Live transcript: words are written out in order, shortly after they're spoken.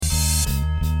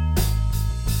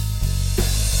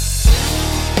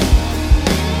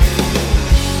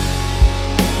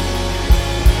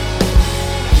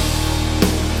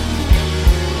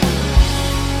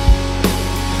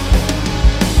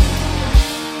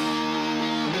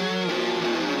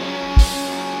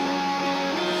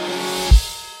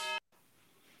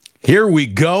Here we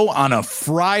go on a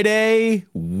Friday.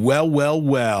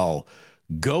 Well.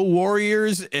 Go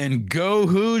Warriors and go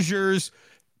Hoosiers.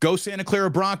 Go Santa Clara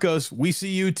Broncos. We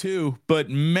see you too. But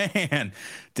man,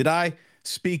 did I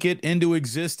speak it into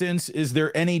existence? Is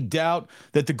there any doubt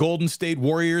that the Golden State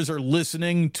Warriors are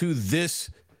listening to this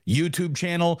YouTube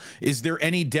channel? Is there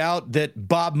any doubt that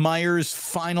Bob Myers'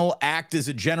 final act as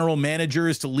a general manager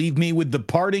is to leave me with the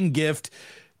parting gift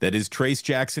that is Trayce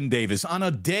Jackson-Davis on a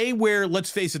day where,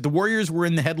 let's face it, the Warriors were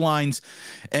in the headlines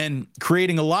and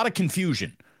creating a lot of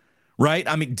confusion, right?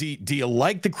 I mean, do you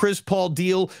like the Chris Paul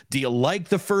deal? Do you like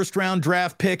the first-round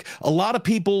draft pick? A lot of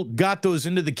people got those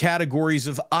into the categories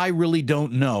of, I really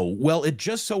don't know. Well, it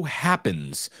just so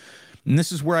happens, and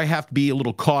this is where I have to be a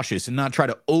little cautious and not try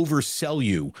to oversell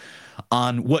you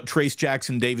on what Trayce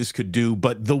Jackson-Davis could do,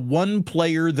 but the one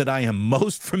player that I am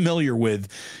most familiar with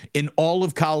in all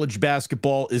of college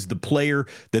basketball is the player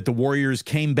that the Warriors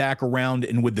came back around,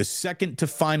 and with the second to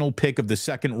final pick of the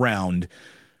second round,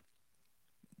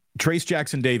 Trayce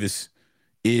Jackson-Davis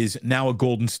is now a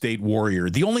Golden State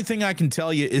Warrior. The only thing I can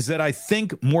tell you is that I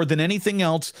think more than anything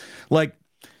else, like,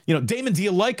 Damon, do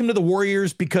you like him to the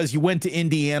Warriors because you went to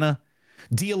Indiana?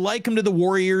 Do you like him to the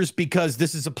Warriors because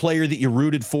this is a player that you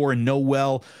rooted for and know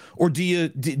well? Or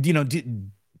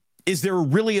is there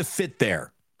really a fit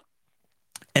there?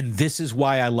 And this is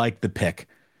why I like the pick.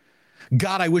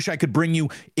 God, I wish I could bring you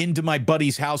into my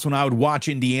buddy's house when I would watch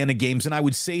Indiana games and I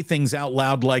would say things out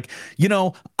loud like,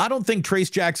 I don't think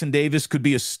Trayce Jackson-Davis could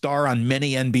be a star on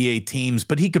many NBA teams,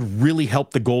 but he could really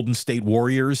help the Golden State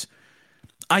Warriors.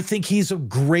 I think he's a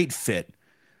great fit.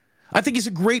 I think he's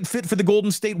a great fit for the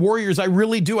Golden State Warriors. I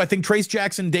really do. I think Trayce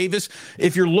Jackson-Davis,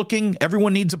 if you're looking,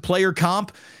 everyone needs a player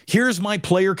comp. Here's my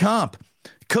player comp.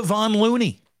 Kevon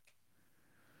Looney.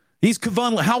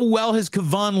 How well has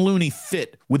Kevon Looney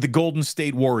fit with the Golden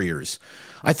State Warriors?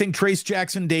 I think Trayce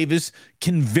Jackson-Davis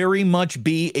can very much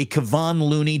be a Kevon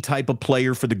Looney type of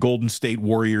player for the Golden State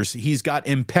Warriors. He's got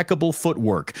impeccable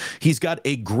footwork. He's got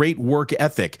a great work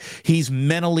ethic. He's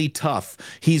mentally tough.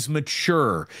 He's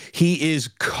mature. He is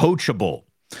coachable.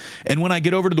 And when I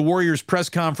get over to the Warriors press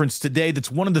conference today,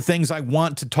 that's one of the things I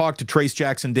want to talk to Trayce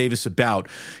Jackson-Davis about,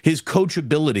 his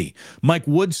coachability. Mike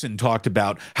Woodson talked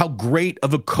about how great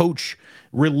of a coach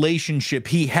relationship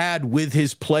he had with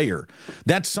his player.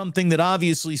 That's something that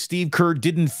obviously Steve Kerr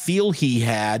didn't feel he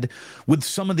had with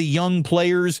some of the young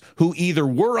players who either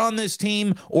were on this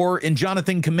team or, in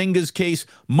Jonathan Kuminga's case,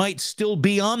 might still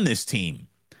be on this team.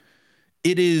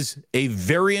 It is a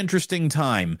very interesting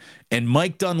time, and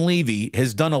Mike Dunleavy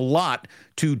has done a lot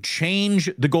to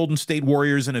change the Golden State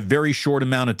Warriors in a very short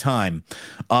amount of time.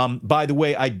 By the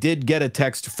way, I did get a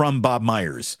text from Bob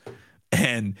Myers,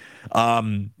 and,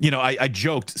 I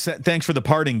joked, thanks for the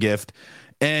parting gift,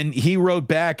 and he wrote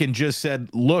back and just said,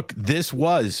 look, this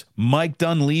was Mike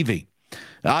Dunleavy.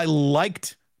 I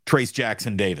liked Trayce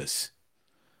Jackson-Davis.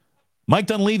 Mike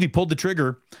Dunleavy pulled the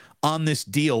trigger on this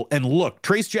deal. And look,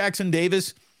 Trayce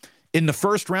Jackson-Davis in the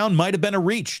first round might have been a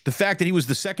reach. The fact that he was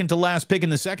the second to last pick in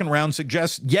the second round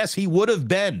suggests, yes, he would have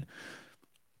been.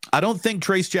 I don't think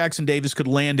Trayce Jackson-Davis could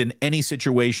land in any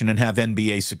situation and have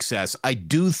NBA success. I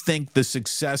do think the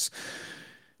success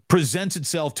presents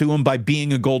itself to him by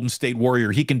being a Golden State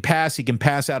Warrior. He can pass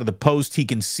out of the post, he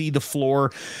can see the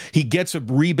floor, he gets a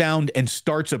rebound and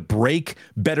starts a break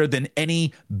better than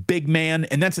any big man.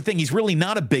 And that's the thing, he's really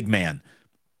not a big man.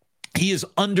 He is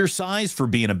undersized for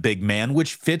being a big man,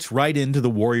 which fits right into the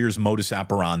Warriors' modus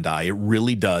operandi. It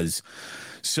really does.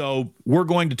 So we're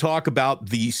going to talk about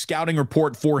the scouting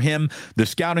report for him, the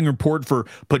scouting report for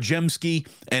Podziemski,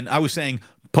 and I was saying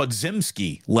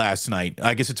Podziemski last night.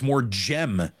 I guess it's more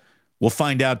Gem. We'll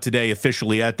find out today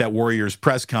officially at that Warriors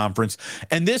press conference.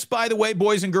 And this, by the way,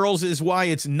 boys and girls, is why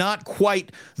it's not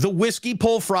quite the Whiskey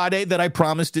Pull Friday that I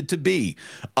promised it to be.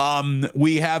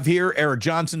 We have here Eric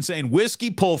Johnson saying,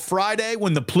 Whiskey Pull Friday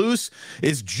when the Plus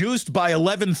is juiced by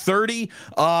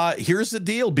 11:30. Here's the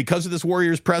deal. Because of this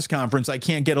Warriors press conference, I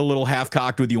can't get a little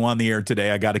half-cocked with you on the air today.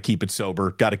 I got to keep it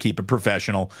sober, got to keep it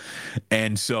professional.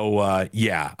 And so,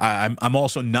 I'm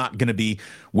also not going to be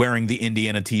wearing the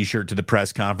Indiana t-shirt to the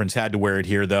press conference. Had to wear it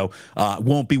here, though.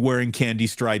 Won't be wearing candy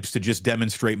stripes to just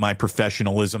demonstrate my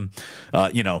professionalism.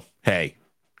 Hey,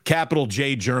 capital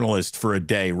J journalist for a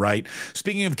day, right?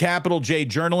 Speaking of capital J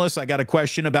journalists, I got a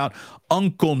question about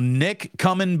Uncle Nick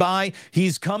coming by.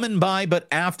 He's coming by, but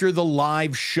after the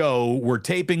live show, we're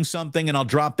taping something, and I'll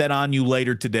drop that on you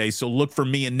later today. So look for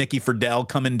me and Nikki Friedel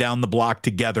coming down the block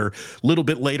together a little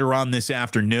bit later on this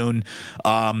afternoon.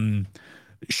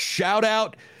 Shout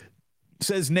out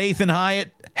says Nathan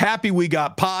Hyatt. Happy we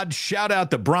got Pod. Shout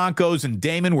out the Broncos and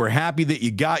Damon. We're happy that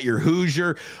you got your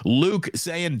Hoosier. Luke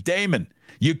saying, Damon,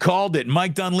 you called it.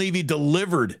 Mike Dunleavy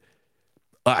delivered.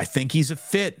 I think he's a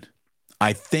fit.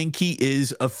 I think he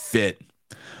is a fit.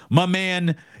 My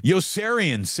man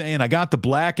Yosarian saying, I got the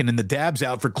blacken and the dabs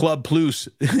out for Club Plus.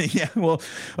 Yeah, well,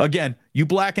 again, you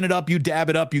blacken it up, you dab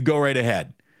it up, you go right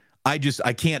ahead. I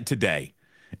can't today.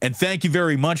 And thank you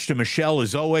very much to Michelle,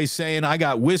 as always, saying, I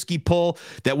got whiskey pull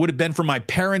that would have been for my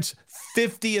parents'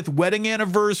 50th wedding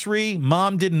anniversary.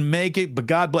 Mom didn't make it, but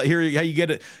God bless. Here, you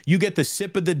get it. You get the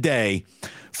sip of the day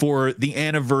for the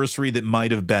anniversary that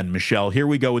might have been, Michelle. Here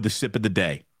we go with the sip of the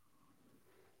day.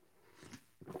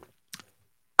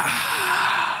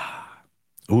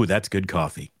 Ooh, that's good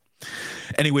coffee.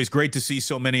 Anyways, great to see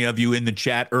so many of you in the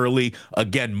chat early.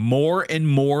 Again, more and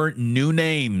more new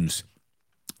names.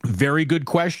 Very good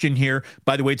question here.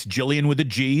 By the way, it's Jillian with a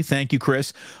G. Thank you,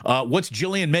 Chris. What's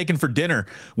Jillian making for dinner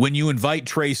when you invite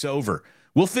Trace over?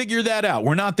 We'll figure that out.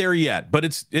 We're not there yet, but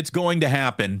it's going to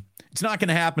happen. It's not going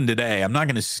to happen today. I'm not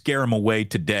going to scare him away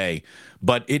today,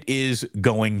 but it is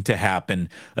going to happen.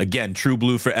 Again, True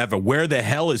Blue forever. Where the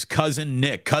hell is Cousin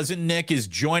Nick? Cousin Nick is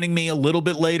joining me a little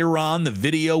bit later on. The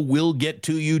video will get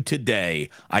to you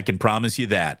today. I can promise you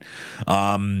that.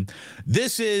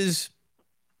 This is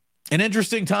an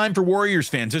interesting time for Warriors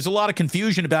fans. There's a lot of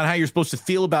confusion about how you're supposed to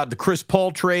feel about the Chris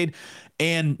Paul trade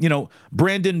and,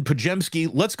 Brandon Podziemski.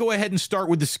 Let's go ahead and start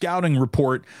with the scouting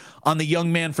report on the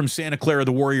young man from Santa Clara,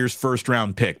 the Warriors'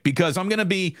 first-round pick, because I'm going to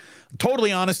be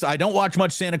totally honest. I don't watch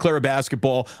much Santa Clara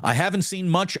basketball. I haven't seen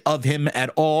much of him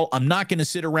at all. I'm not going to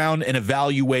sit around and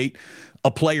evaluate a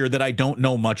player that I don't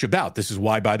know much about. This is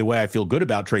why, by the way, I feel good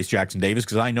about Trayce Jackson-Davis,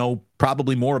 because I know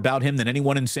probably more about him than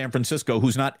anyone in San Francisco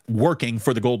who's not working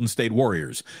for the Golden State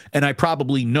Warriors. And I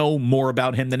probably know more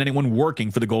about him than anyone working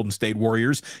for the Golden State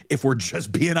Warriors, if we're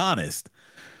just being honest.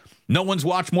 No one's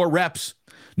watched more reps.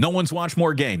 No one's watched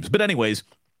more games. But anyways,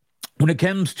 when it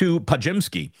comes to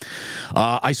Podziemski,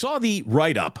 I saw the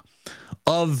write-up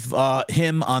of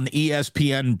him on the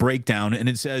ESPN breakdown, and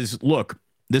it says, look,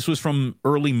 this was from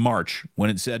early March when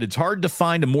it said, it's hard to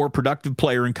find a more productive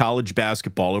player in college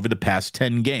basketball over the past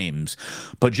 10 games.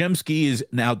 Podziemski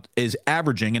is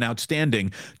averaging an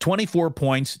outstanding 24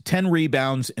 points, 10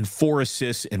 rebounds, and 4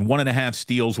 assists and 1.5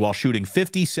 steals while shooting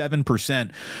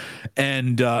 57%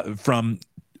 from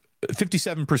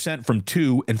 57% from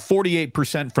 2 and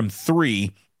 48% from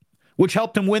 3, which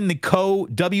helped him win the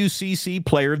co-WCC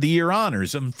Player of the Year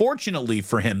honors. Unfortunately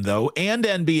for him, though, and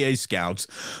NBA scouts,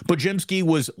 Podziemski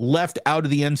was left out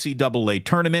of the NCAA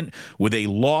tournament with a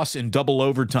loss in double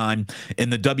overtime in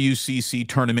the WCC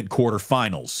tournament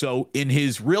quarterfinals. So in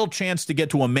his real chance to get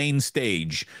to a main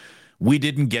stage, we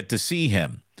didn't get to see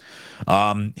him.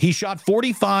 He shot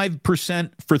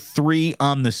 45% for 3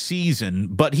 on the season,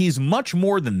 but he's much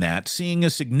more than that, seeing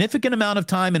a significant amount of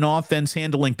time in offense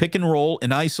handling pick and roll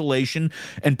in isolation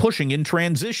and pushing in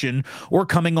transition or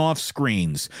coming off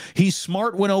screens. He's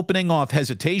smart when opening off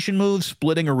hesitation moves,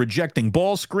 splitting or rejecting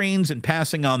ball screens, and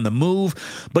passing on the move,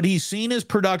 but he's seen his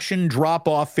production drop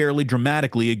off fairly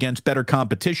dramatically against better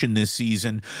competition this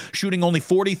season, shooting only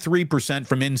 43%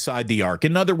 from inside the arc.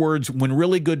 In other words, when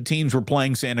really good teams were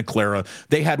playing Santa Clara,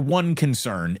 they had one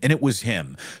concern, and it was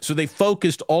him. So they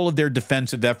focused all of their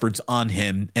defensive efforts on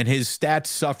him, and his stats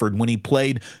suffered when he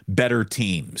played better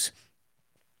teams.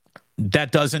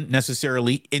 That doesn't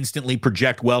necessarily instantly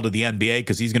project well to the NBA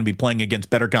because he's going to be playing against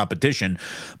better competition,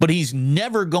 but he's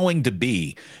never going to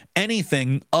be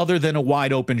anything other than a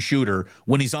wide open shooter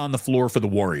when he's on the floor for the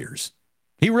Warriors.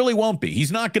 He really won't be.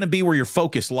 He's not going to be where your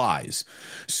focus lies.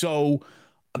 So,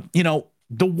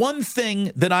 the one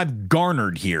thing that I've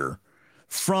garnered here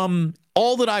from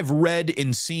all that I've read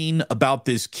and seen about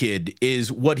this kid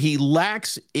is what he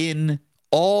lacks in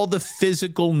all the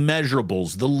physical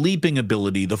measurables, the leaping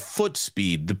ability, the foot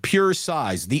speed, the pure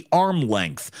size, the arm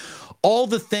length, all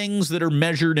the things that are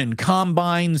measured in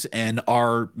combines and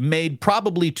are made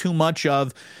probably too much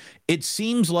of. It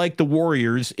seems like the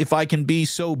Warriors, if I can be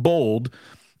so bold,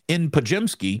 in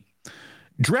Podziemski,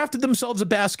 drafted themselves a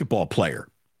basketball player.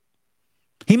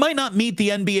 He might not meet the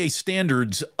NBA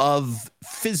standards of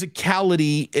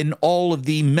physicality in all of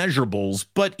the measurables,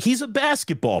 but he's a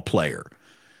basketball player.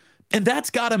 And that's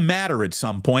got to matter at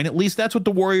some point. At least that's what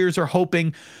the Warriors are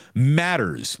hoping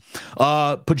matters.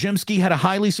 Podziemski had a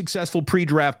highly successful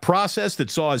pre-draft process that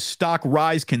saw his stock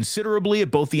rise considerably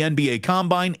at both the NBA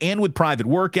Combine and with private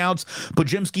workouts.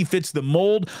 Podziemski fits the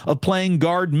mold of playing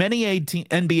guard many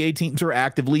NBA teams are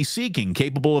actively seeking,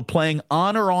 capable of playing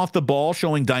on or off the ball,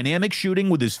 showing dynamic shooting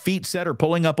with his feet set or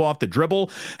pulling up off the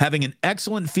dribble, having an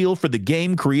excellent feel for the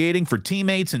game, creating for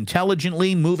teammates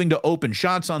intelligently, moving to open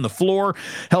shots on the floor,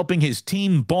 helping his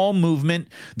team ball movement.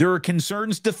 There are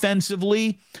concerns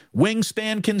defensively,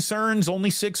 wingspan concerns, only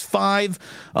 6'5",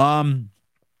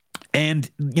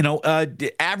 and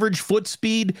average foot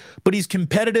speed, but he's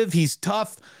competitive, he's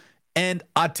tough. And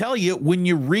I tell you, when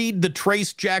you read the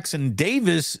Trayce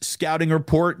Jackson-Davis scouting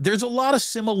report, there's a lot of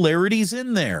similarities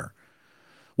in there.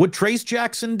 What Trayce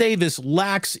Jackson-Davis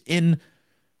lacks in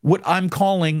what I'm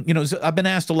calling, I've been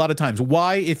asked a lot of times,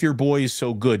 why, if your boy is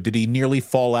so good, did he nearly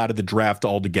fall out of the draft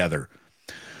altogether?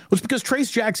 Well, it's because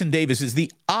Trayce Jackson-Davis is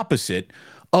the opposite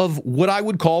of what I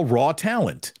would call raw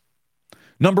talent.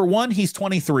 Number one, he's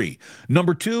 23.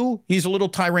 Number two, he's a little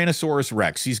Tyrannosaurus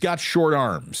Rex. He's got short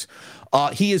arms.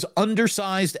 He is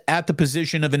undersized at the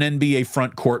position of an NBA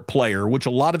front court player, which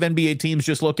a lot of NBA teams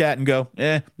just look at and go,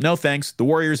 no thanks. The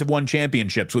Warriors have won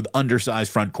championships with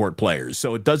undersized front court players,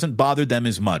 so it doesn't bother them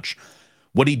as much.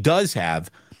 What he does have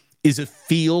is a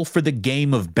feel for the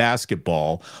game of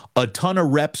basketball, a ton of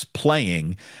reps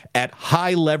playing at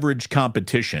high leverage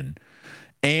competition.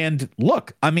 And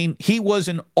look, he was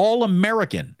an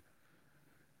All-American.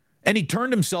 And he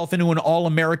turned himself into an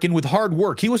All-American with hard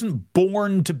work. He wasn't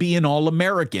born to be an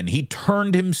All-American. He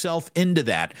turned himself into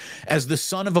that as the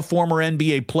son of a former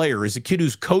NBA player, as a kid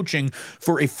who's coaching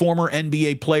for a former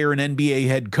NBA player and NBA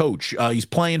head coach. He's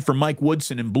playing for Mike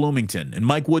Woodson in Bloomington. And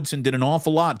Mike Woodson did an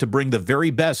awful lot to bring the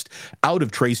very best out of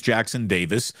Trayce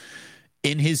Jackson-Davis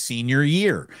in his senior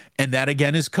year. And that,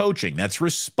 again, is coaching. That's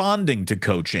responding to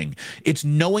coaching. It's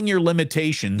knowing your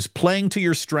limitations, playing to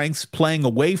your strengths, playing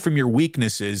away from your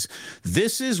weaknesses.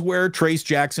 This is where Trayce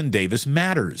Jackson-Davis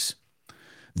matters.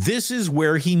 This is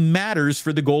where he matters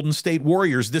for the Golden State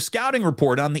Warriors. The scouting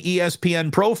report on the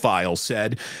ESPN profile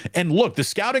said, and look, the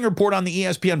scouting report on the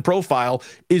ESPN profile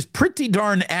is pretty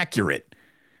darn accurate.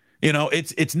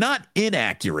 It's not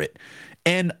inaccurate.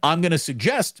 And I'm going to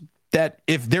suggest that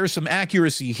if there's some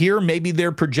accuracy here, maybe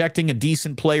they're projecting a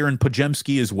decent player in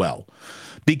Podziemski as well.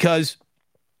 Because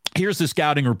here's the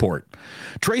scouting report.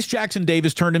 Trayce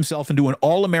Jackson-Davis turned himself into an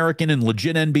All-American and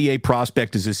legit NBA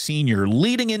prospect as a senior,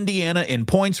 leading Indiana in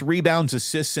points, rebounds,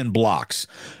 assists, and blocks.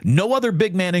 No other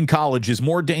big man in college is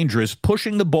more dangerous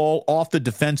pushing the ball off the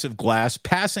defensive glass,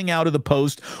 passing out of the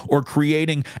post, or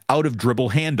creating out-of-dribble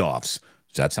handoffs.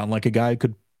 Does that sound like a guy who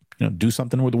could do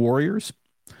something with the Warriors?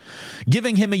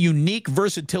 Giving him a unique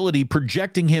versatility,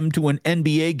 projecting him to an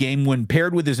NBA game when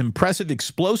paired with his impressive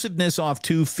explosiveness off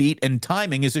 2 feet and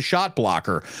timing as a shot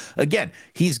blocker. Again,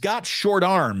 he's got short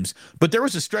arms, but there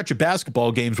was a stretch of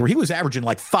basketball games where he was averaging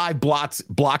like 5 blocks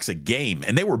a game,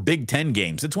 and they were Big Ten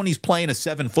games. That's when he's playing a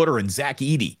 7-footer in Zach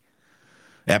Edey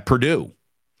at Purdue.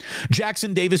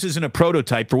 Jackson-Davis isn't a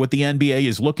prototype for what the NBA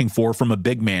is looking for from a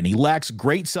big man. He lacks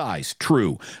great size,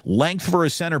 true. Length for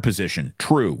a center position,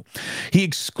 true. He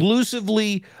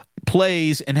exclusively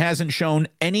plays and hasn't shown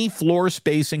any floor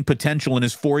spacing potential in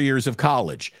his 4 years of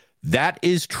college. That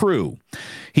is true.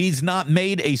 He's not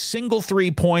made a single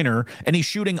three-pointer, and he's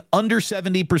shooting under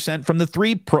 70% from the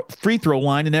free throw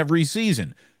line in every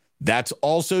season. That's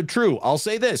also true. I'll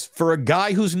say this. For a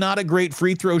guy who's not a great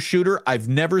free throw shooter, I've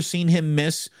never seen him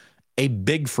miss a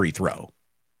big free throw.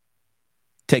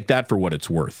 Take that for what it's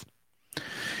worth.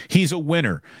 He's a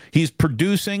winner. He's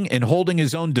producing and holding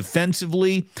his own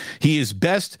defensively. He is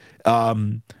best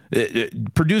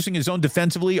producing his own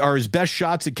defensively are his best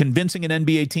shots at convincing an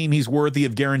NBA team he's worthy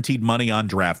of guaranteed money on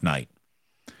draft night.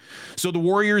 So the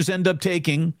Warriors end up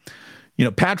taking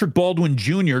Patrick Baldwin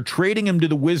Jr., trading him to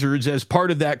the Wizards as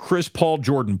part of that Chris Paul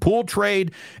Jordan Poole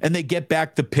trade, and they get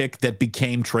back the pick that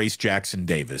became Trayce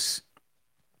Jackson-Davis.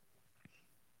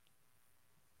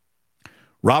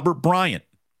 Robert Bryant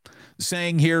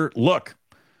saying here, look,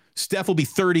 Steph will be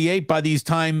 38 by these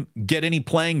time, get any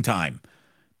playing time.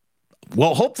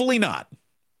 Well, hopefully not.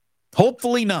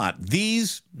 Hopefully not.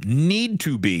 These need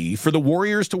to be, for the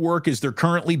Warriors to work as they're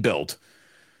currently built,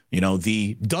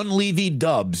 the Dunleavy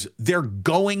Dubs, they're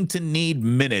going to need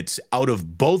minutes out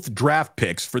of both draft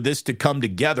picks for this to come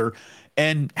together.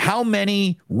 And how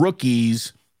many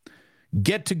rookies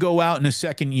get to go out in a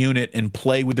second unit and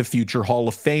play with the future Hall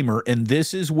of Famer? And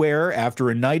this is where, after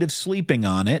a night of sleeping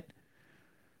on it,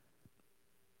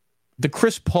 The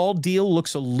Chris Paul deal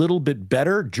looks a little bit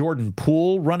better. Jordan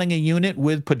Poole running a unit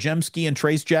with Podziemski and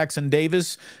Trace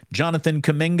Jackson-Davis, Jonathan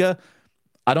Kuminga.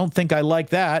 I don't think I like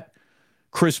that.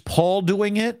 Chris Paul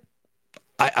doing it,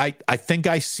 I think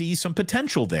I see some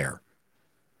potential there.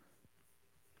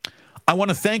 I want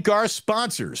to thank our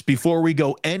sponsors before we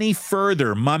go any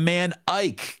further. My man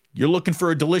Ike. You're looking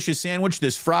for a delicious sandwich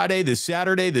this Friday, this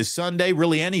Saturday, this Sunday,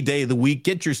 really any day of the week.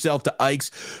 Get yourself to Ike's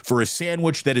for a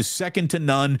sandwich that is second to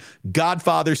none.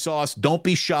 Godfather sauce. Don't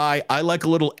be shy. I like a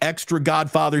little extra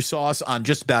Godfather sauce on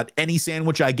just about any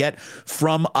sandwich I get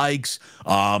from Ike's.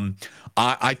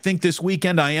 I think this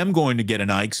weekend I am going to get an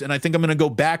Ike's, and I think I'm going to go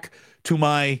back to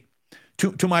my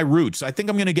roots. I think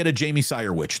I'm going to get a Jamie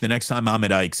Sirewich the next time I'm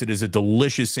at Ike's. It is a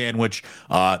delicious sandwich.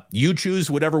 You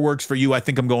choose whatever works for you. I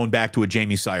think I'm going back to a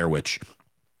Jamie Sirewich.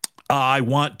 I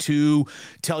want to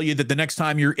tell you that the next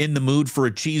time you're in the mood for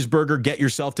a cheeseburger, get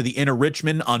yourself to the Inner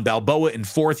Richmond on Balboa and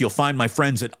 4th. You'll find my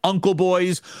friends at Uncle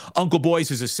Boy's. Uncle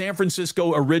Boy's is a San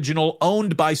Francisco original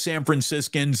owned by San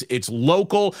Franciscans. It's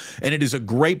local, and it is a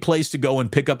great place to go and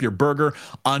pick up your burger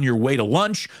on your way to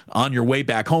lunch, on your way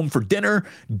back home for dinner.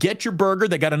 Get your burger.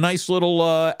 They got a nice little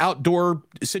outdoor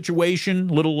situation,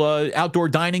 little outdoor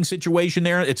dining situation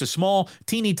there. It's a small,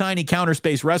 teeny tiny counter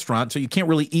space restaurant, so you can't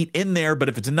really eat in there, but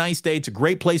if it's a nice day, it's a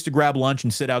great place to grab lunch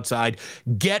and sit outside.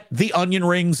 Get the onion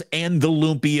rings and the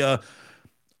lumpia.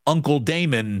 Uncle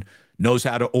Damon knows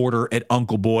how to order at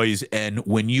Uncle Boy's. And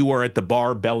when you are at the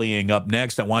bar bellying up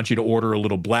next, I want you to order a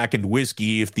little blackened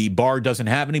whiskey. If the bar doesn't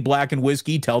have any blackened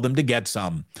whiskey, tell them to get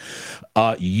some.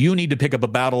 You need to pick up a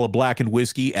bottle of blackened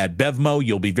whiskey at Bevmo.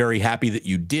 You'll be very happy that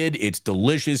you did. It's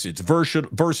delicious. It's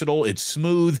versatile. It's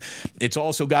smooth. It's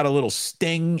also got a little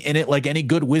sting in it like any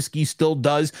good whiskey still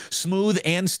does. Smooth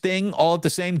and sting all at the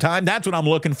same time. That's what I'm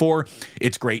looking for.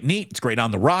 It's great neat. It's great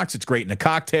on the rocks. It's great in a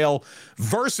cocktail.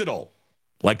 Versatile.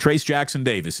 Like Trace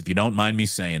Jackson-Davis, if you don't mind me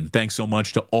saying. Thanks so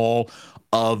much to all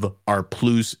of our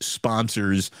Plus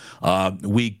sponsors.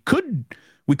 We could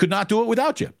not do it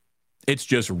without you. It's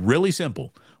just really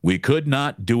simple. We could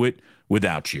not do it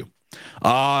without you.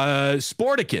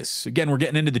 Sporticus. Again, we're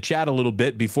getting into the chat a little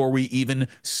bit before we even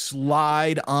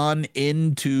slide on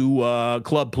into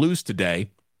Club Plus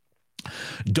today.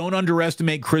 Don't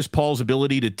underestimate Chris Paul's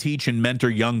ability to teach and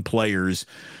mentor young players.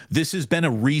 This has been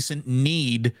a recent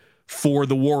need for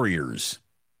the Warriors.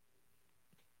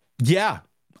 Yeah,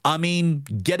 I mean,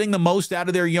 getting the most out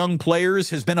of their young players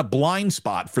has been a blind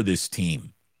spot for this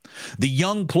team. The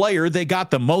young player they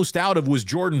got the most out of was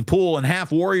Jordan Poole, and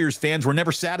half Warriors fans were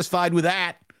never satisfied with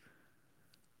that.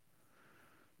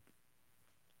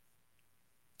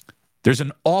 There's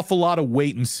an awful lot of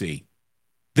wait and see.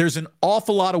 There's an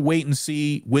awful lot of wait and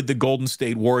see with the Golden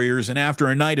State Warriors, and after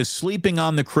a night of sleeping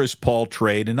on the Chris Paul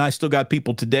trade, and I still got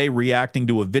people today reacting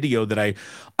to a video that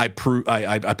I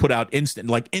put out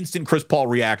instant Chris Paul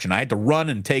reaction. I had to run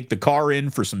and take the car in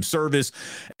for some service,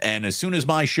 and as soon as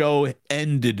my show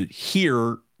ended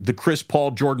here, the Chris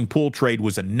Paul Jordan Poole trade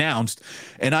was announced,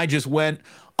 and I just went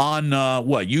on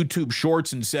YouTube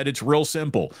Shorts and said it's real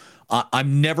simple.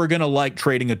 I'm never going to like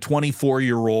trading a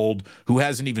 24-year-old who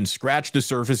hasn't even scratched the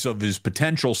surface of his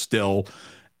potential still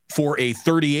for a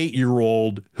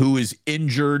 38-year-old who is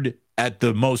injured at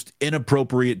the most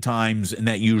inappropriate times, and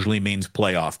that usually means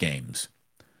playoff games.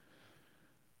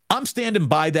 I'm standing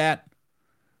by that.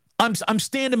 I'm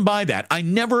standing by that. I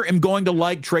never am going to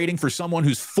like trading for someone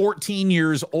who's 14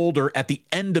 years older at the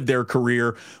end of their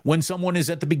career when someone is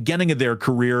at the beginning of their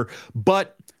career,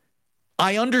 but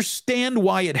I understand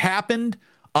why it happened.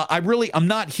 I'm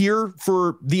not here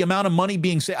for the amount of money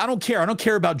being saved. I don't care. I don't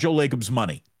care about Joe Lacob's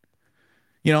money.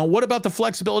 You know, what about the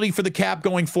flexibility for the cap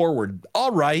going forward?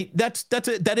 All right,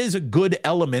 that is a good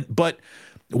element, but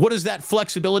what is that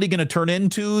flexibility going to turn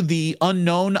into? The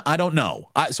unknown? I don't know.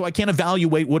 So I can't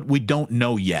evaluate what we don't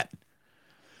know yet.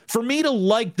 For me to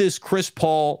like this Chris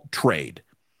Paul trade,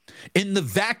 in the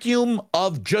vacuum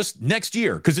of just next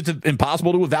year, because it's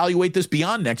impossible to evaluate this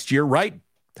beyond next year, right?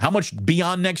 How much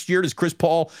beyond next year does Chris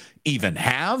Paul even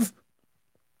have?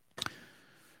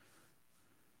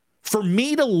 For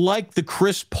me to like the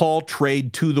Chris Paul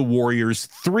trade to the Warriors,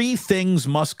 3 things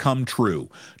must come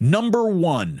true. Number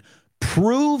 1,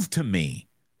 prove to me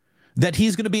that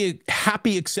he's going to be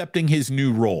happy accepting his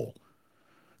new role.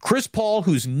 Chris Paul,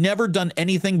 who's never done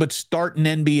anything but start an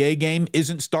NBA game,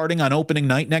 isn't starting on opening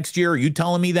night next year. Are you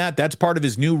telling me that? That's part of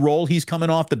his new role. He's coming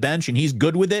off the bench and he's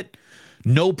good with it.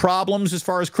 No problems as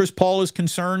far as Chris Paul is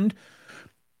concerned.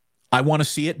 I want to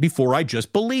see it before I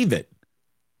just believe it.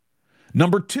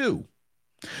 Number 2,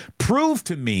 Prove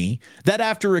to me that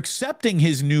after accepting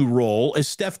his new role as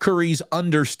Steph Curry's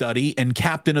understudy and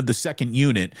captain of the second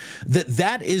unit,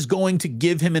 that is going to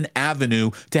give him an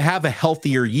avenue to have a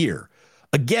healthier year.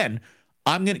 Again,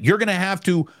 I'm going to have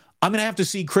to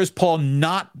see Chris Paul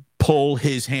not pull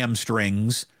his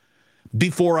hamstrings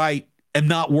before I am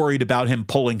not worried about him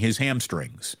pulling his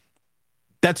hamstrings.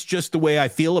 That's just the way I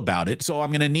feel about it. So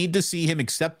I'm going to need to see him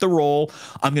accept the role.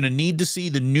 I'm going to need to see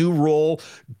the new role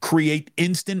create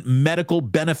instant medical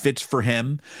benefits for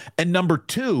him. And number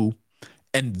two,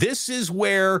 and this is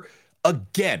where,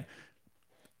 again,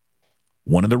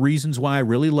 one of the reasons why I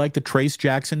really like the Trayce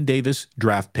Jackson-Davis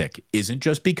draft pick isn't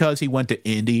just because he went to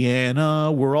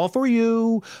Indiana, we're all for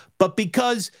you, but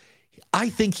because I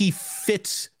think he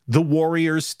fits the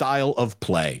Warriors' style of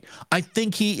play. I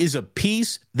think he is a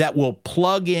piece that will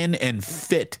plug in and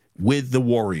fit with the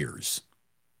Warriors.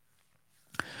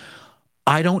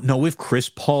 I don't know if Chris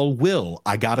Paul will.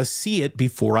 I got to see it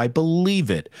before I believe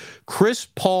it. Chris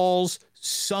Paul's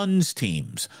Suns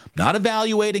teams, not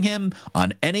evaluating him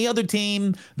on any other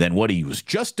team than what he was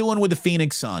just doing with the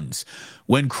Phoenix Suns.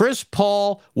 When Chris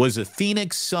Paul was a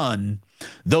Phoenix Sun,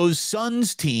 those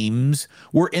Suns teams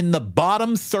were in the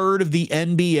bottom third of the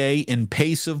NBA in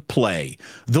pace of play.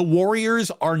 The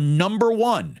Warriors are number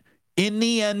one in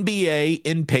the NBA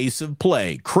in pace of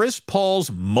play. Chris Paul's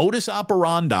modus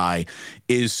operandi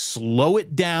is slow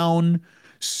it down,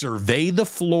 survey the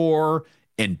floor,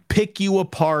 and pick you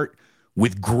apart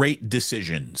with great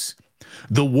decisions.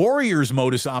 The Warriors'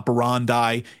 modus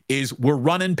operandi is we're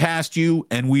running past you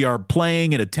and we are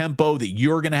playing at a tempo that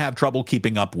you're going to have trouble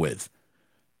keeping up with.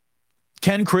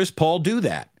 Can Chris Paul do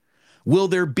that? Will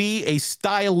there be a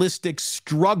stylistic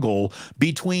struggle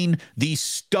between the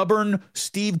stubborn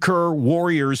Steve Kerr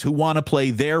Warriors who want to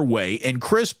play their way and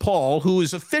Chris Paul, who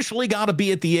is officially got to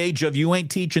be at the age of you ain't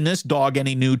teaching this dog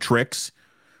any new tricks?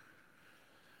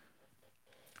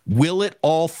 Will it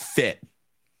all fit?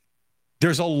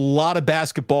 There's a lot of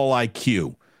basketball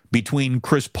IQ between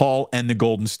Chris Paul and the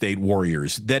Golden State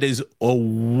Warriors. That is a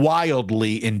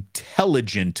wildly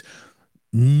intelligent,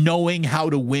 knowing how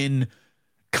to win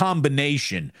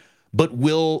combination. But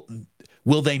will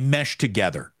they mesh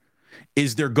together?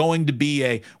 Is there going to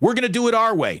be we're going to do it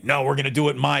our way? No, we're going to do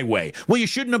it my way. Well, you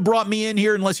shouldn't have brought me in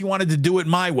here unless you wanted to do it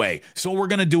my way. So we're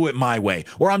going to do it my way.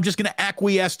 Or I'm just going to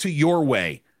acquiesce to your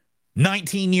way.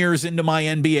 19 years into my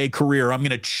NBA career, I'm going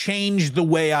to change the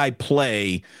way I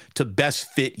play to best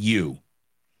fit you.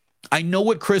 I know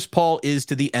what Chris Paul is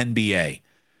to the NBA.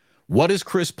 What is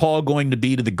Chris Paul going to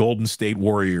be to the Golden State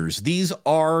Warriors? These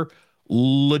are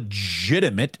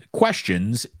legitimate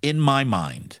questions in my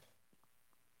mind.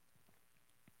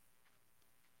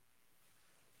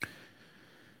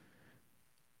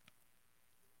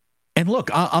 And look,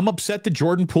 I'm upset that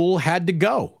Jordan Poole had to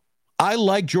go. I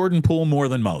like Jordan Poole more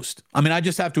than most. I mean, I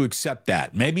just have to accept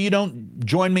that. Maybe you don't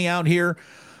join me out here.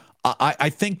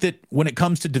 I think that when it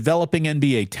comes to developing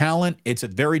NBA talent, it's a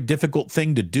very difficult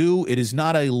thing to do. It is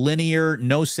not a linear,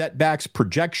 no setbacks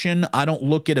projection. I don't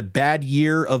look at a bad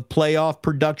year of playoff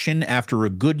production after a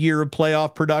good year of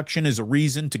playoff production as a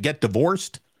reason to get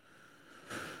divorced.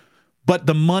 But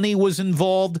the money was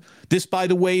involved. This, by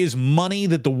the way, is money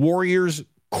that the Warriors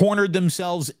cornered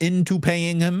themselves into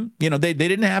paying him. You know, they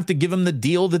didn't have to give him the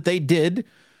deal that they did.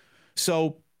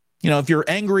 So, you know, if you're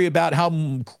angry about how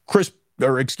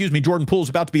Jordan Poole's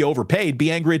about to be overpaid,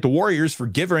 be angry at the Warriors for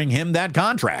giving him that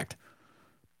contract.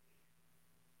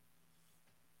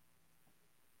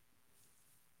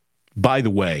 By the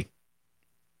way,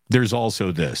 there's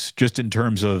also this, just in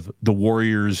terms of the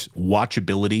Warriors'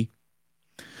 watchability.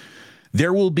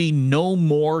 There will be no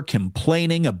more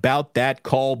complaining about that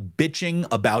call, bitching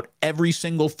about every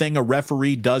single thing a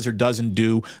referee does or doesn't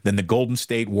do than the Golden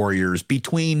State Warriors.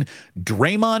 Between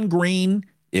Draymond Green,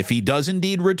 if he does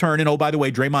indeed return, and oh, by the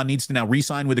way, Draymond needs to now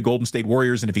re-sign with the Golden State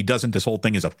Warriors, and if he doesn't, this whole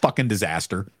thing is a fucking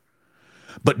disaster.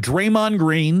 But Draymond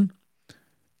Green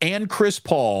and Chris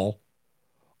Paul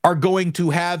are going to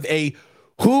have a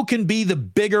who can be the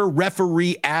bigger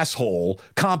referee asshole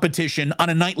competition on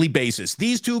a nightly basis.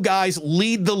 These two guys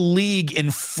lead the league in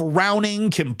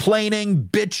frowning, complaining,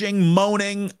 bitching,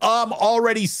 moaning. I'm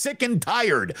already sick and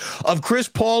tired of Chris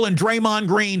Paul and Draymond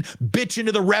Green bitching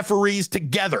to the referees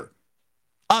together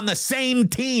on the same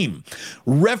team.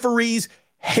 Referees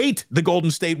hate the Golden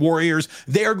State Warriors.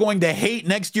 They are going to hate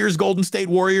next year's Golden State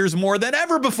Warriors more than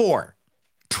ever before.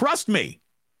 Trust me,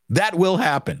 that will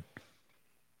happen.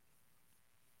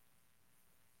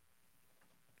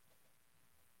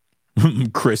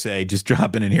 Chris A. just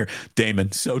dropping in here.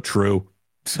 Damon, so true.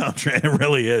 So true. It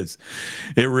really is.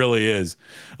 It really is.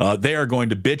 They are going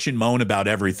to bitch and moan about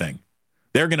everything.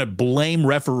 They're going to blame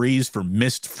referees for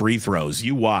missed free throws.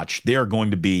 You watch. They are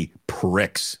going to be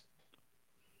pricks.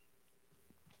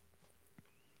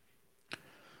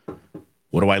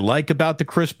 What do I like about the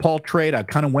Chris Paul trade? I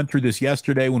kind of went through this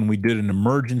yesterday when we did an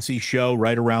emergency show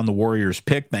right around the Warriors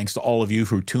pick. Thanks to all of you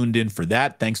who tuned in for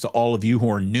that. Thanks to all of you who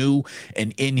are new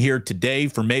and in here today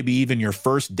for maybe even your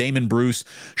first Damon Bruce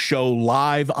show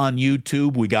live on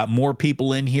YouTube. We got more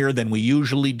people in here than we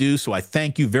usually do, so I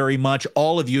thank you very much.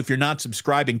 All of you, if you're not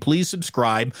subscribing, please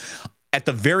subscribe. At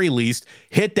the very least,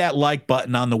 hit that like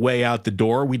button on the way out the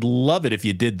door. We'd love it if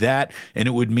you did that, and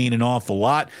it would mean an awful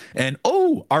lot. And,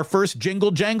 our first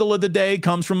jingle jangle of the day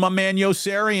comes from my man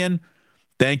Yosarian.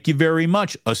 Thank you very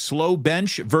much. A slow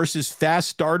bench versus fast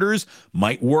starters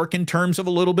might work in terms of a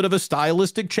little bit of a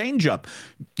stylistic changeup.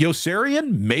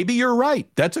 Yosarian, maybe you're right.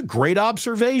 That's a great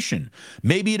observation.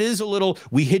 Maybe it is a little,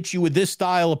 we hit you with this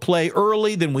style of play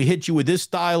early, then we hit you with this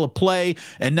style of play,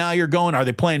 and now you're going, are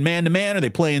they playing man-to-man? Are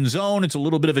they playing zone? It's a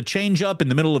little bit of a changeup in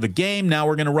the middle of a game. Now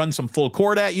we're going to run some full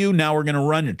court at you. Now we're going to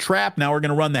run a trap. Now we're going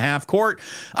to run the half court.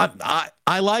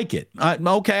 I like it.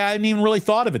 Okay, I hadn't even really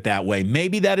thought of it that way.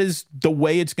 Maybe that is the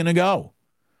way it's going to go.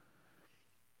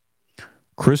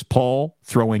 Chris Paul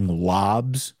throwing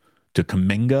lobs to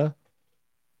Kuminga,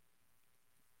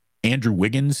 Andrew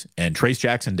Wiggins, and Trayce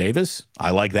Jackson-Davis.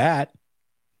 I like that.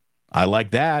 I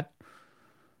like that.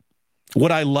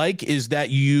 What I like is that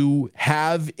you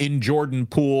have in Jordan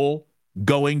Poole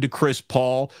going to Chris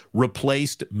Paul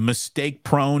replaced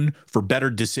mistake-prone for better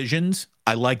decisions.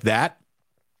 I like that.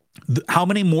 How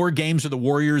many more games are the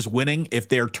Warriors winning if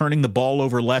they're turning the ball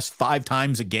over less 5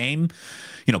 times a game?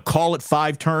 Call it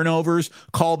 5 turnovers,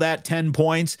 call that 10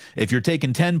 points. If you're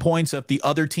taking 10 points up the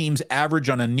other team's average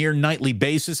on a near nightly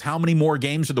basis, how many more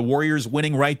games are the Warriors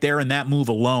winning right there in that move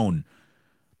alone?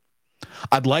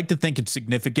 I'd like to think it's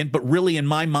significant, but really in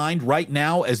my mind right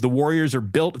now, as the Warriors are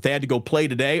built, if they had to go play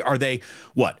today, are they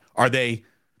what?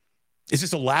 Is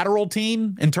this a lateral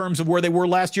team in terms of where they were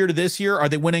last year to this year? Are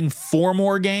they winning 4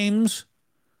 more games?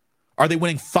 Are they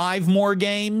winning 5 more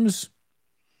games?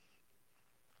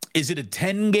 Is it a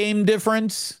 10-game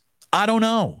difference? I don't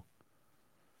know.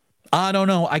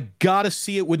 I got to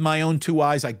see it with my own 2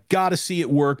 eyes. I got to see it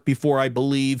work before I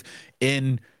believe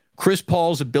in Chris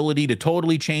Paul's ability to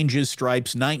totally change his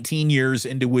stripes 19 years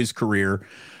into his career.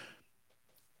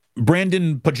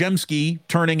 Brandon Pajemski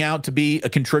turning out to be a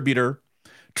contributor.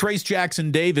 Trayce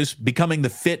Jackson-Davis becoming the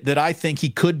fit that I think he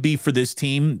could be for this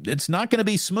team. It's not going to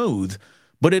be smooth,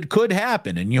 but it could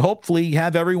happen, and you hopefully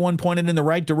have everyone pointed in the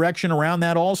right direction around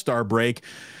that All-Star break.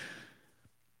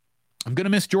 I'm going to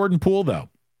miss Jordan Poole, though.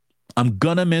 I'm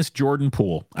going to miss Jordan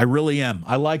Poole. I really am.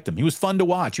 I liked him. He was fun to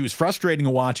watch. He was frustrating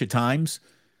to watch at times,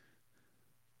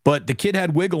 but the kid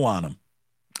had wiggle on him.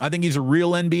 I think he's a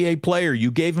real NBA player.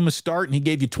 You gave him a start, and he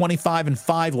gave you 25 and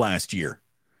 5 last year.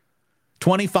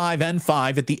 25 and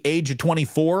 5 at the age of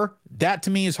 24, that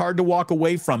to me is hard to walk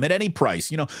away from at any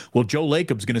price. Joe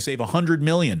Lacob's going to save $100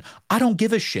 million. I don't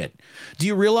give a shit. Do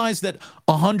you realize that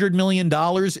 $100 million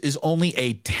is only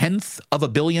a tenth of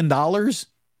 $1 billion? Like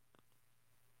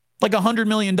 $100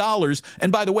 million.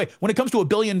 And by the way, when it comes to $1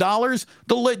 billion,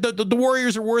 the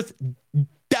Warriors are worth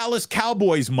Dallas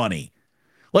Cowboys money.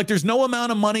 Like, there's no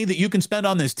amount of money that you can spend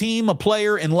on this team, a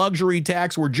player, and luxury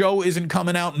tax where Joe isn't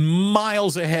coming out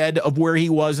miles ahead of where he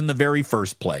was in the very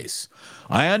first place.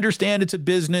 I understand it's a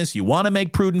business. You want to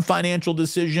make prudent financial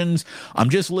decisions. I'm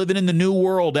just living in the new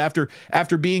world. After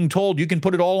being told you can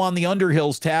put it all on the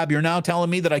Underhills tab, you're now telling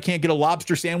me that I can't get a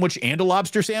lobster sandwich and a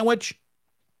lobster sandwich?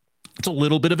 It's a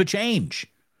little bit of a change.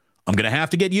 I'm going to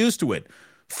have to get used to it.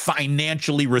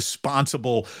 Financially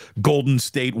responsible Golden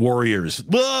State Warriors.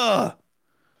 Ugh!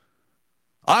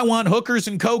 I want hookers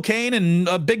and cocaine and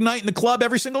a big night in the club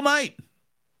every single night.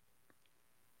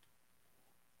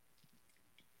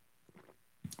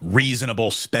 Reasonable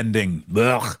spending.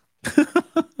 Ugh.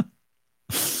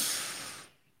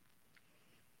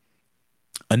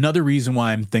 Another reason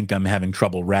why I think I'm having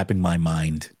trouble wrapping my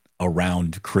mind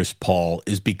around Chris Paul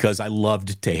is because I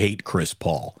loved to hate Chris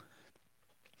Paul.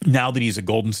 Now that he's a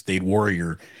Golden State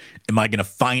Warrior, am I going to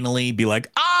finally be like,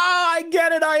 I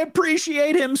get it. I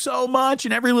appreciate him so much.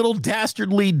 And every little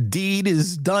dastardly deed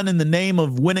is done in the name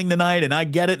of winning tonight. And I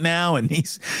get it now. And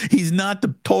he's not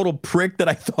the total prick that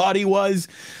I thought he was.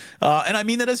 And I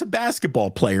mean that as a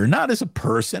basketball player, not as a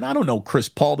person. I don't know Chris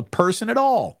Paul, the person, at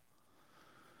all.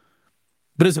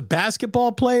 But as a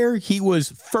basketball player, he was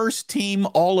first team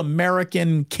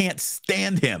All-American, can't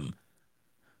stand him.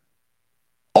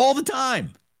 All the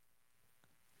time.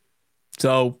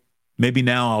 So maybe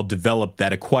now I'll develop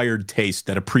that acquired taste,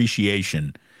 that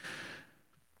appreciation.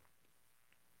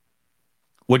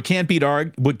 what can't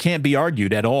be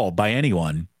argued at all by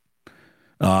anyone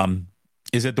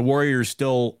is that the Warriors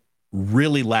still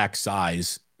really lack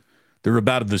size. They're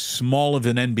about as small of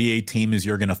an NBA team as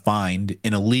you're going to find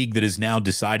in a league that has now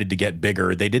decided to get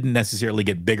bigger. They didn't necessarily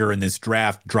get bigger in this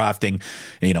draft, drafting,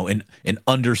 an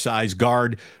undersized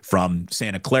guard from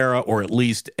Santa Clara, or at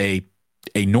least a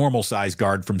normal sized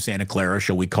guard from Santa Clara,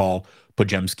 shall we call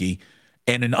Podziemski,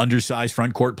 and an undersized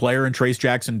front court player in Trayce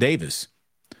Jackson-Davis.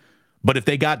 But if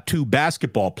they got two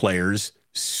basketball players,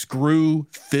 screw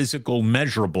physical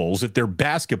measurables. If they're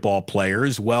basketball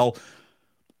players, well,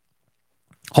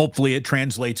 hopefully it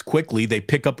translates quickly. They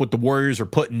pick up what the Warriors are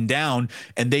putting down,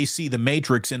 and they see the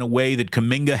matrix in a way that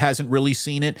Kuminga hasn't really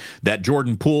seen it, that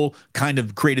Jordan Poole kind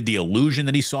of created the illusion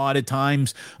that he saw it at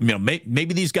times.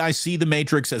 Maybe these guys see the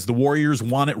matrix as the Warriors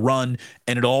want it run,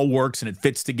 and it all works and it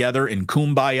fits together, and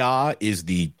Kumbaya is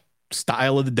the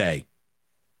style of the day.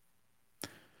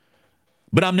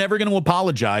 But I'm never going to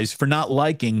apologize for not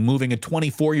liking moving a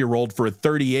 24-year-old for a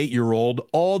 38-year-old.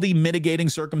 All the mitigating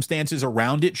circumstances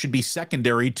around it should be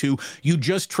secondary to you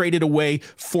just traded away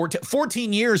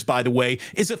 14 years, by the way,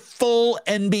 is a full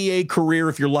NBA career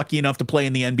if you're lucky enough to play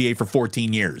in the NBA for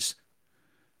 14 years.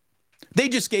 They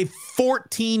just gave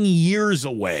 14 years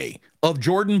away of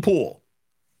Jordan Poole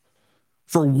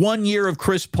for 1 year of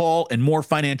Chris Paul and more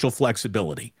financial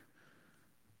flexibility.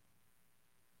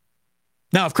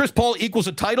 Now, if Chris Paul equals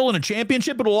a title and a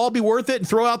championship, it'll all be worth it, and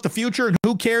throw out the future, and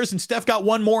who cares? And Steph got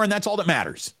one more, and that's all that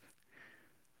matters.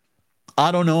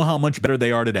 I don't know how much better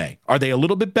they are today. Are they a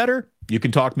little bit better? You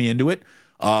can talk me into it.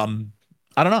 I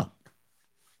don't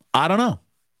know.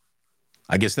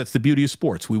 I guess that's the beauty of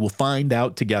sports. We will find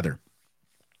out together.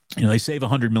 They save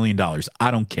 $100 million. I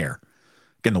don't care.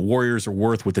 Again, the Warriors are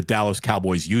worth what the Dallas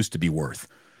Cowboys used to be worth.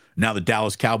 Now the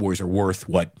Dallas Cowboys are worth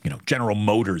what, General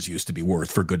Motors used to be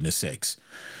worth, for goodness sakes.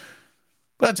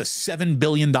 But that's a $7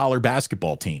 billion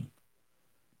basketball team.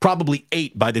 Probably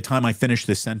 8 by the time I finish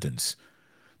this sentence.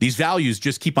 These values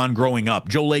just keep on growing up.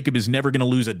 Joe Lacob is never going to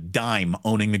lose a dime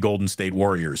owning the Golden State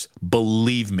Warriors.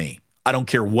 Believe me. I don't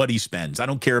care what he spends. I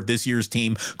don't care if this year's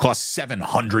team costs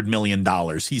 $700 million.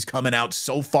 He's coming out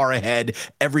so far ahead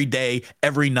every day,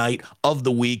 every night of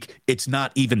the week. It's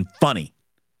not even funny.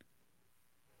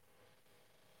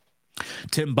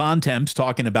 Tim Bontemps,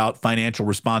 talking about financial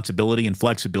responsibility and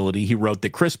flexibility, he wrote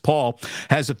that Chris Paul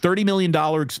has a $30 million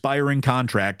expiring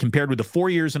contract compared with the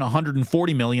 4 years and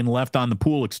 $140 million left on the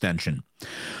Poole extension.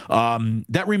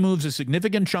 That removes a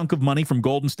significant chunk of money from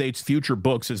Golden State's future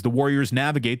books as the Warriors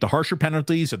navigate the harsher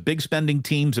penalties of big spending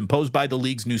teams imposed by the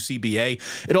league's new CBA.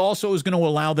 It also is going to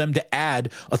allow them to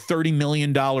add a $30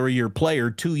 million a year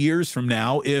player 2 years from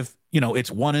now if,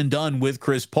 it's one and done with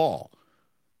Chris Paul.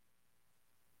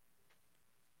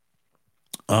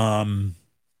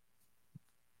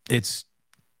 It's,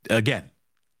 again,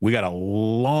 we got a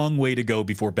long way to go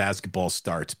before basketball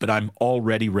starts, but I'm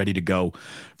already ready to go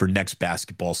for next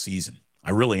basketball season.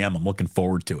 I really am. I'm looking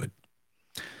forward to it.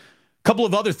 A couple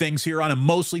of other things here on a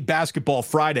mostly basketball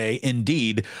Friday,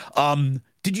 indeed.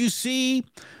 Did you see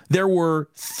there were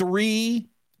 3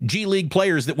 G League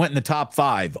players that went in the top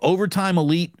 5? Overtime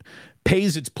Elite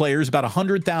pays its players about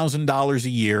 $100,000 a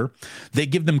year. They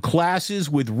give them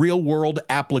classes with real-world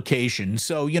applications.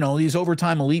 So, these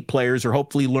Overtime Elite players are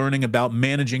hopefully learning about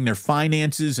managing their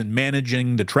finances and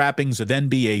managing the trappings of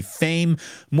NBA fame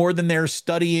more than they're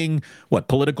studying,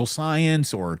 political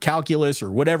science or calculus or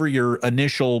whatever your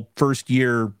initial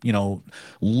first-year,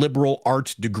 liberal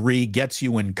arts degree gets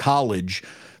you in college.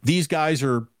 These guys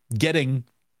are getting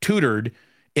tutored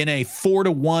in a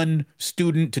 4-to-1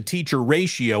 student-to-teacher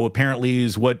ratio, apparently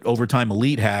is what Overtime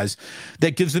Elite has,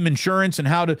 that gives them insurance and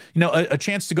how to, a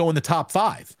chance to go in the top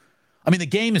 5. I mean, the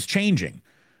game is changing.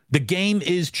 The game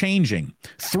is changing.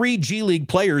 3 G League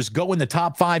players go in the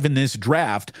top 5 in this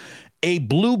draft. A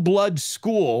blue blood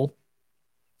school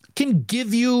can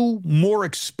give you more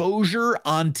exposure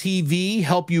on TV,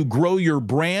 help you grow your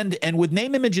brand, and with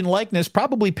name, image, and likeness,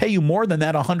 probably pay you more than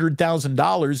that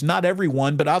 $100,000. Not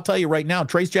everyone, but I'll tell you right now,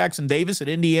 Trayce Jackson-Davis at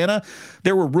Indiana,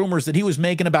 there were rumors that he was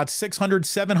making about $600,000,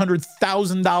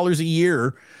 $700,000 a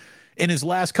year in his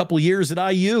last couple of years at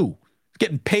IU,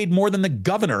 getting paid more than the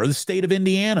governor of the state of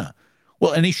Indiana.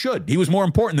 Well, and he should. He was more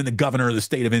important than the governor of the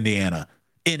state of Indiana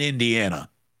in Indiana.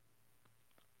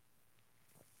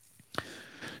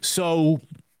 So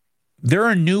there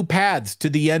are new paths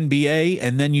to the NBA,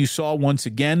 and then you saw once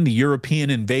again the European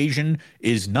invasion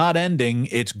is not ending.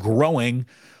 It's growing.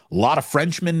 A lot of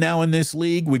Frenchmen now in this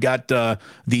league. We got the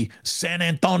San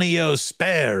Antonio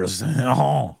Spurs.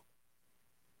 Oh.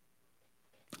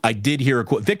 I did hear a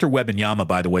quote. Victor Wembanyama,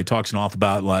 by the way, talks an awful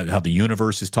about like, how the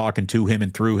universe is talking to him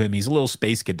and through him. He's a little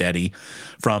space cadet-y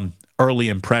from early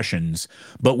impressions.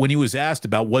 But when he was asked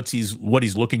about what he's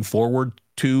looking forward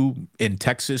to in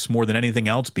Texas more than anything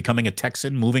else, becoming a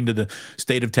Texan, moving to the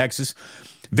state of Texas,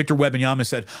 Victor Wembanyama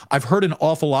said, "I've heard an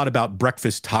awful lot about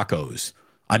breakfast tacos.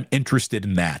 I'm interested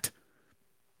in that."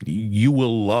 You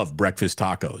will love breakfast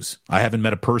tacos. I haven't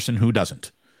met a person who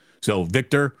doesn't. So,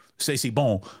 Victor, c'est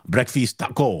bon, breakfast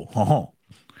taco.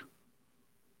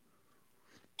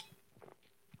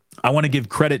 I want to give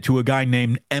credit to a guy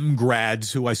named M.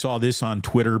 Grads, who I saw this on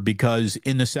Twitter, because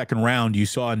in the second round, you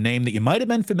saw a name that you might have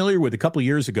been familiar with a couple of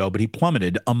years ago, but he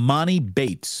plummeted. Amani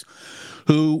Bates,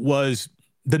 who was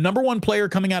the number one player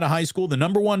coming out of high school, the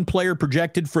number one player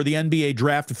projected for the NBA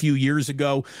draft a few years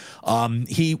ago.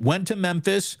 He went to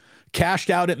Memphis,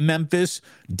 cashed out at Memphis,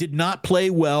 did not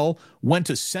play well, went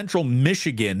to Central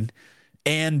Michigan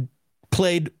and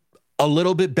played a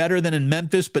little bit better than in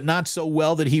Memphis, but not so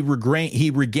well that he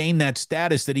regained that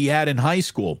status that he had in high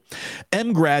school.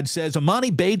 MGrad says Amani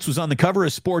Bates was on the cover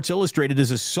of Sports Illustrated as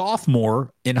a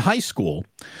sophomore in high school,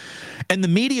 and the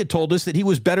media told us that he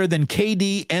was better than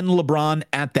KD and LeBron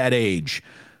at that age.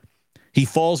 He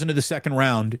falls into the second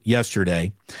round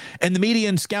yesterday, and the media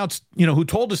and scouts, who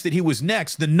told us that he was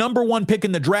next, the number one pick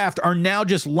in the draft, are now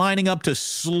just lining up to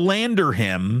slander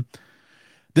him.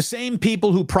 The same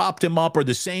people who propped him up are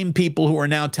the same people who are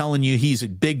now telling you he's a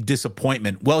big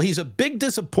disappointment. Well, he's a big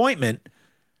disappointment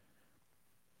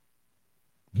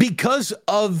because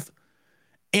of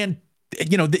the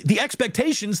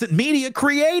expectations that media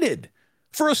created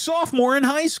for a sophomore in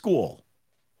high school.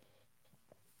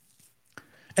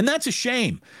 And that's a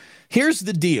shame. Here's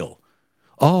the deal.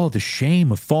 Oh, the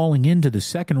shame of falling into the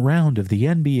second round of the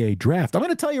NBA draft. I'm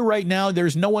going to tell you right now,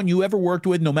 there's no one you ever worked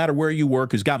with, no matter where you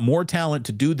work, who's got more talent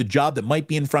to do the job that might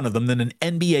be in front of them than an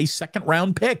NBA second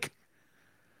round pick.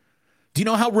 Do you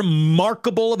know how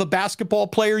remarkable of a basketball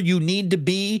player you need to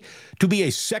be a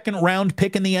second round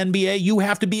pick in the NBA? You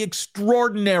have to be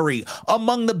extraordinary,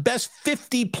 among the best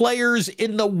 50 players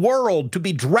in the world to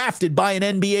be drafted by an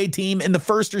NBA team in the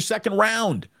first or second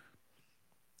round.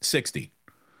 60.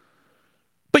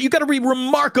 But you got to be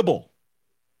remarkable.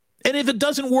 And if it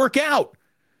doesn't work out,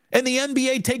 and the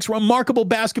NBA takes remarkable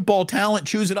basketball talent,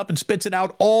 chews it up and spits it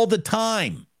out all the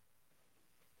time.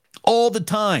 All the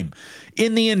time.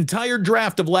 In the entire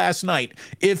draft of last night,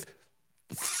 if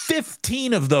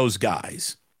 15 of those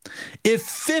guys, if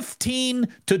 15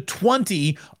 to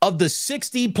 20 of the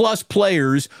 60-plus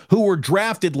players who were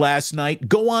drafted last night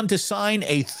go on to sign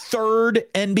a third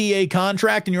NBA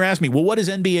contract, and you're asking me, well, what is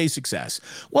NBA success?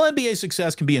 Well, NBA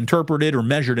success can be interpreted or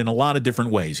measured in a lot of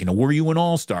different ways. Were you an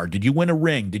all-star? Did you win a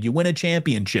ring? Did you win a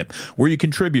championship? Were you a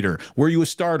contributor? Were you a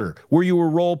starter? Were you a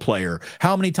role player?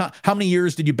 How many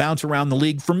years did you bounce around the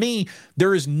league? For me,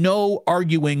 there is no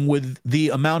arguing with the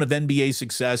amount of NBA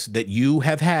success that you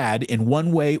have had in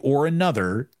one way or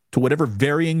another, to whatever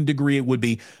varying degree it would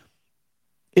be,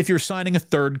 if you're signing a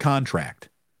third contract.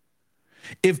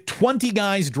 If 20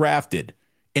 guys drafted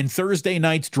in Thursday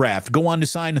night's draft go on to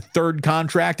sign a third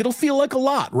contract, it'll feel like a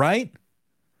lot, right?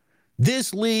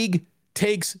 This league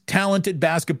takes talented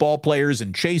basketball players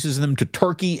and chases them to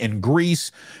Turkey and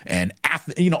Greece and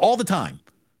all the time.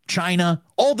 China,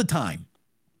 all the time.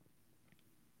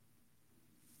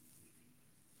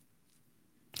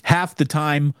 Half the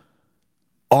time,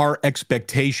 our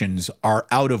expectations are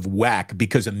out of whack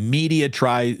because the media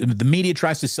tries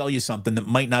to sell you something that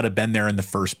might not have been there in the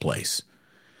first place.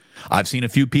 I've seen a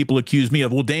few people accuse me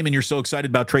of, well, Damon, you're so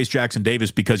excited about Trayce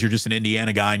Jackson-Davis because you're just an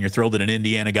Indiana guy and you're thrilled that an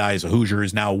Indiana guy is a Hoosier,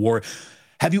 is now a Warrior.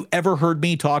 Have you ever heard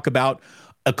me talk about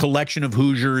a collection of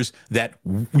Hoosiers that,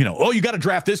 you got to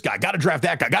draft this guy, got to draft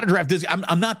that guy, got to draft this guy?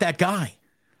 I'm not that guy.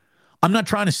 I'm not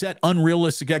trying to set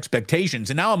unrealistic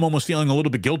expectations. And now I'm almost feeling a little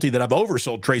bit guilty that I've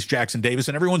oversold Trayce Jackson-Davis,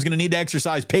 and everyone's going to need to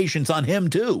exercise patience on him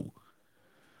too.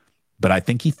 But I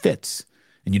think he fits.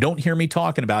 And you don't hear me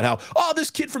talking about how,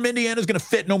 this kid from Indiana is going to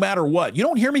fit no matter what. You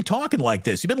don't hear me talking like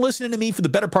this. You've been listening to me for the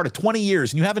better part of 20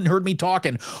 years, and you haven't heard me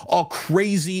talking all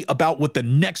crazy about what the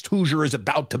next Hoosier is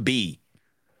about to be.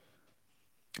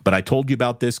 But I told you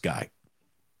about this guy.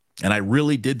 And I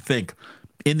really did think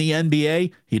in the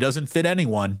NBA, he doesn't fit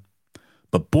anyone.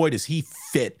 But boy, does he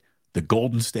fit the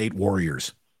Golden State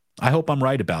Warriors. I hope I'm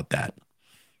right about that.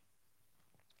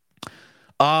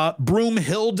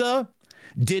 Broomhilda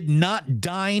did not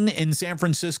dine in San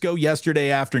Francisco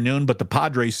yesterday afternoon, but the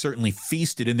Padres certainly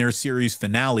feasted in their series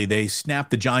finale. They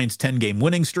snapped the Giants' 10-game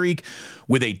winning streak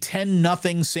with a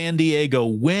 10-0 San Diego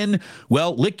win.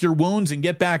 Well, lick your wounds and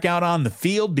get back out on the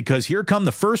field, because here come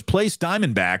the first-place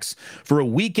Diamondbacks for a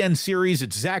weekend series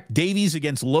at Zach Davies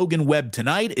against Logan Webb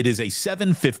tonight. It is a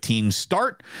 7:15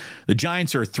 start. The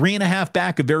Giants are 3.5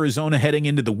 back of Arizona heading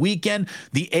into the weekend.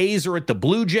 The A's are at the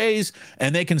Blue Jays,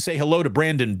 and they can say hello to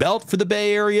Brandon Belt for the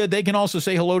Bay Area. They can also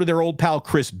say hello to their old pal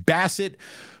Chris Bassett,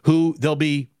 who they'll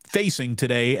be facing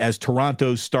today as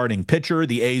Toronto's starting pitcher.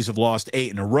 The A's have lost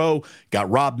 8 in a row. Got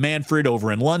Rob Manfred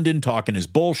over in London talking his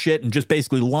bullshit and just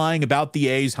basically lying about the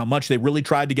A's, how much they really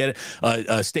tried to get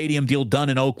a stadium deal done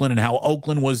in Oakland and how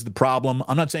Oakland was the problem.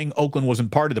 I'm not saying Oakland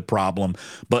wasn't part of the problem,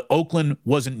 but Oakland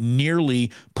wasn't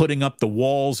nearly putting up the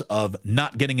walls of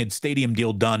not getting a stadium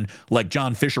deal done like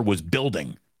John Fisher was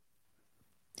building.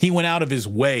 He went out of his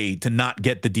way to not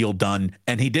get the deal done,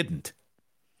 and he didn't.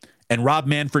 And Rob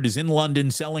Manfred is in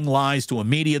London selling lies to a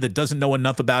media that doesn't know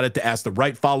enough about it to ask the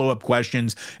right follow-up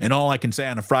questions. And all I can say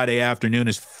on a Friday afternoon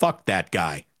is fuck that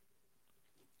guy.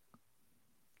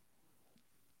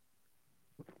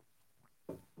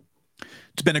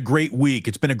 It's been a great week.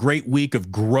 It's been a great week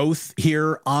of growth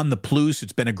here on the Plus.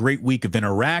 It's been a great week of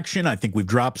interaction. I think we've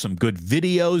dropped some good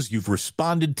videos. You've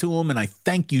responded to them, and I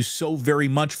thank you so very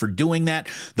much for doing that.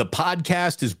 The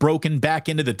podcast is broken back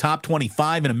into the top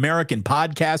 25 in American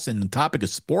podcasts in the topic of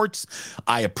sports.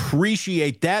 I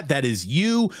appreciate that. That is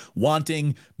you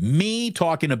wanting me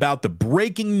talking about the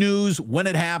breaking news when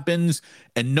it happens,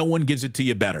 and no one gives it to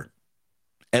you better.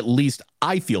 At least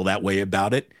I feel that way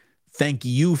about it. Thank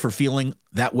you for feeling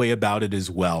that way about it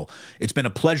as well. It's been a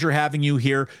pleasure having you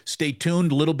here. Stay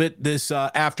tuned a little bit this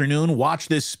afternoon. Watch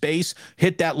this space.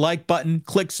 Hit that like button.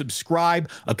 Click subscribe.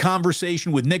 A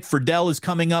conversation with Nick Friedel is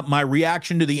coming up. My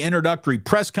reaction to the introductory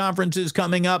press conference is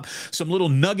coming up. Some little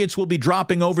nuggets will be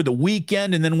dropping over the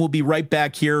weekend, and then we'll be right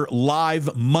back here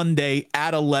live Monday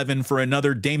at 11 for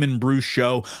another Damon Bruce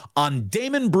show on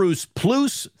Damon Bruce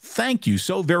Plus. Thank you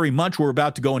so very much. We're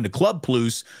about to go into Club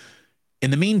Plus. In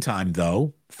the meantime,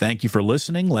 though, thank you for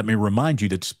listening. Let me remind you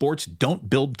that sports don't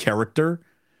build character,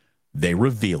 they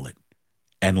reveal it.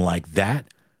 And like that,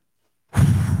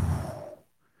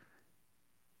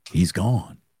 he's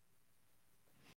gone.